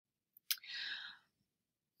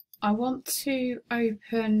I want to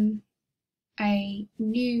open a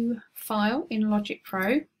new file in Logic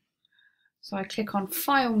Pro. So I click on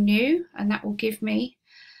File New, and that will give me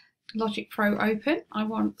Logic Pro open. I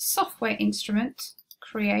want Software Instrument,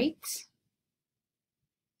 Create.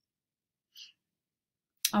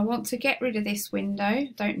 I want to get rid of this window,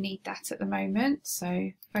 don't need that at the moment. So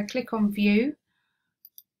if I click on View,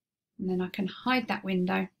 and then I can hide that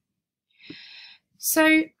window.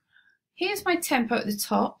 So here's my tempo at the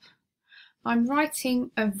top. I'm writing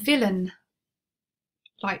a villain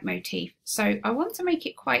leitmotif, so I want to make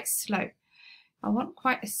it quite slow. I want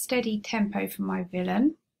quite a steady tempo for my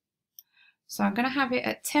villain, so I'm going to have it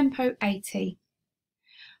at tempo 80.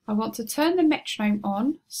 I want to turn the metronome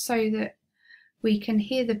on so that we can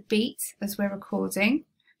hear the beat as we're recording.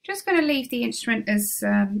 Just going to leave the instrument as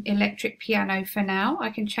electric piano for now. I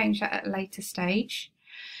can change that at a later stage.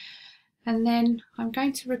 And then I'm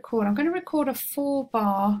going to record a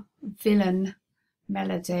 4-bar villain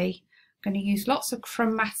melody. I'm going to use lots of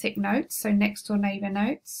chromatic notes, so next door neighbour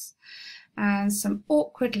notes, and some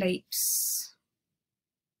awkward leaps.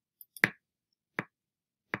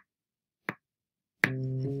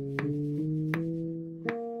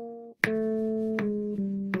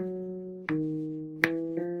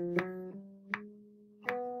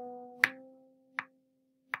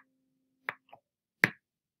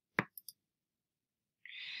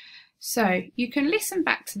 So you can listen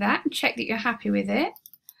back to that and check that you're happy with it.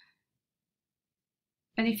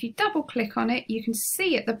 And if you double click on it, you can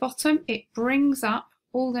see at the bottom it brings up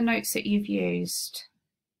all the notes that you've used.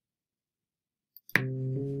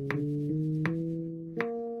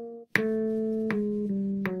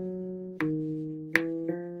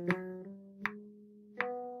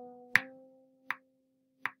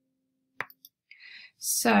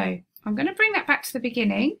 So I'm going to bring that back to the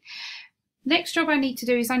beginning. Next job I need to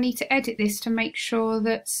do is I need to edit this to make sure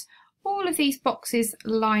that all of these boxes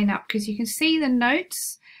line up, because you can see the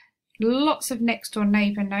notes, lots of next door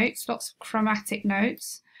neighbour notes, lots of chromatic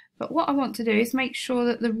notes, but what I want to do is make sure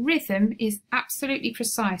that the rhythm is absolutely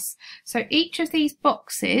precise. So each of these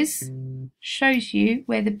boxes shows you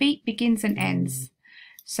where the beat begins and ends.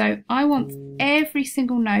 So I want every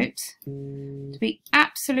single note to be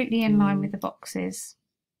absolutely in line with the boxes.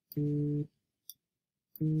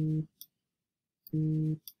 Just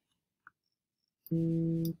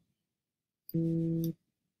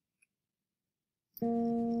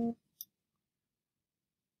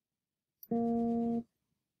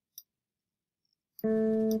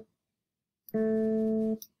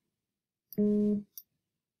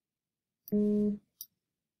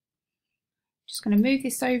going to move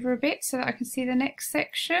this over a bit so that I can see the next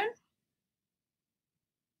section.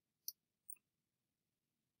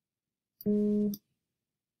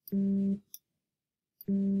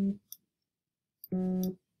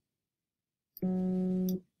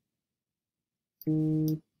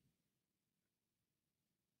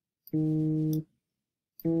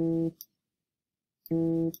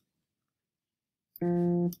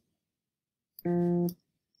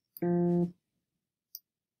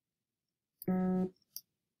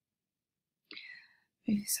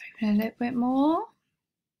 Move this open a little bit more.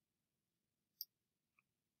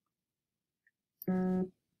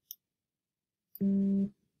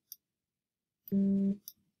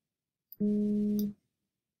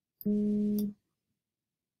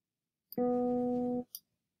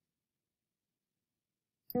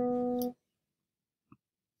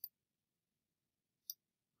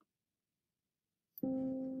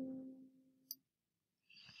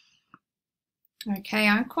 Okay,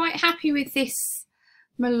 I'm quite happy with this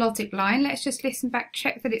melodic line. Let's just listen back,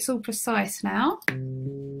 check that it's all precise now.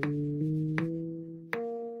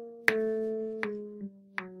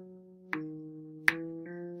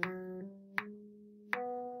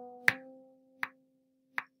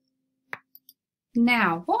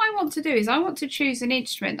 Now, what I want to do is I want to choose an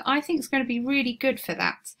instrument that I think is going to be really good for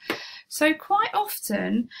that. So quite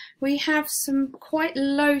often we have some quite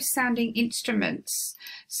low sounding instruments.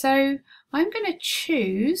 So I'm going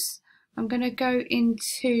to go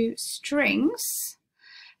into strings,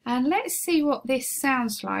 and let's see what this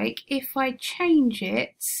sounds like if I change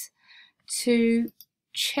it to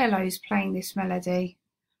cellos playing this melody.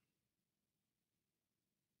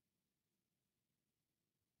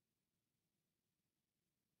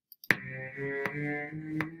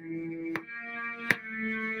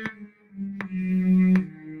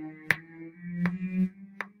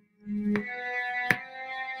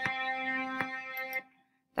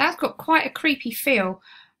 That's got quite a creepy feel.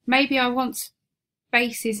 Maybe I want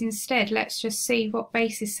basses instead. Let's just see what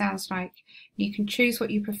basses sounds like. You can choose what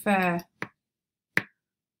you prefer.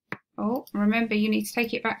 Oh, remember you need to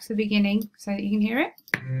take it back to the beginning so that you can hear it.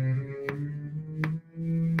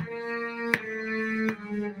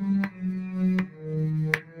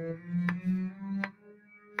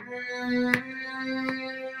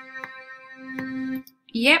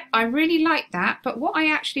 Yep, I really like that, but what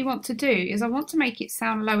I actually want to do is I want to make it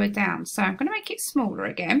sound lower down. So I'm going to make it smaller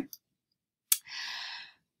again.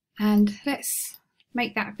 And let's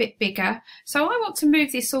make that a bit bigger. So I want to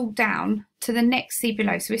move this all down to the next C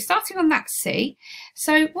below. So we're starting on that C.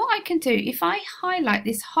 So what I can do, if I highlight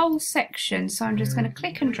this whole section, so I'm just going to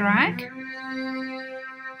click and drag. I'm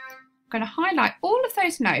going to highlight all of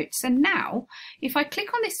those notes, and now if I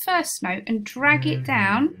click on this first note and drag it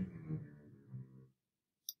down,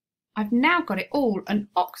 I've now got it all an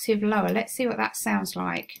octave lower. Let's see what that sounds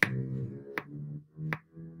like.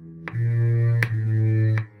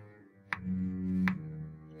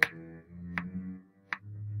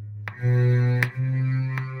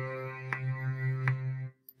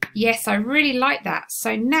 Yes, I really like that.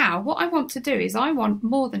 So now what I want to do is I want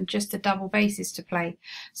more than just the double basses to play.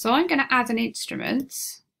 So I'm going to add an instrument,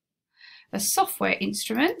 a software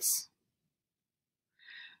instrument.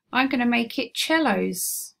 I'm going to make it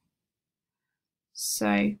cellos.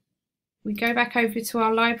 So we go back over to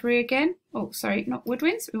our library again. Oh, sorry, not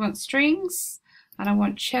woodwinds. We want strings and I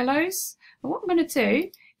want cellos. And what I'm going to do,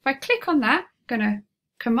 if I click on that, I'm going to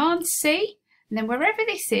Command C, and then wherever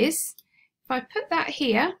this is, if I put that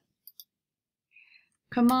here,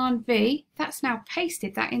 Command V, that's now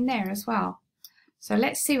pasted that in there as well. So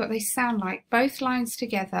let's see what they sound like, both lines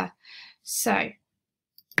together. So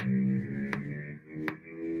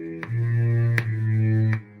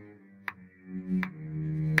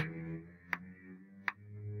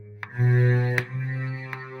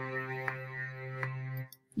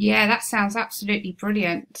yeah, that sounds absolutely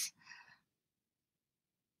brilliant.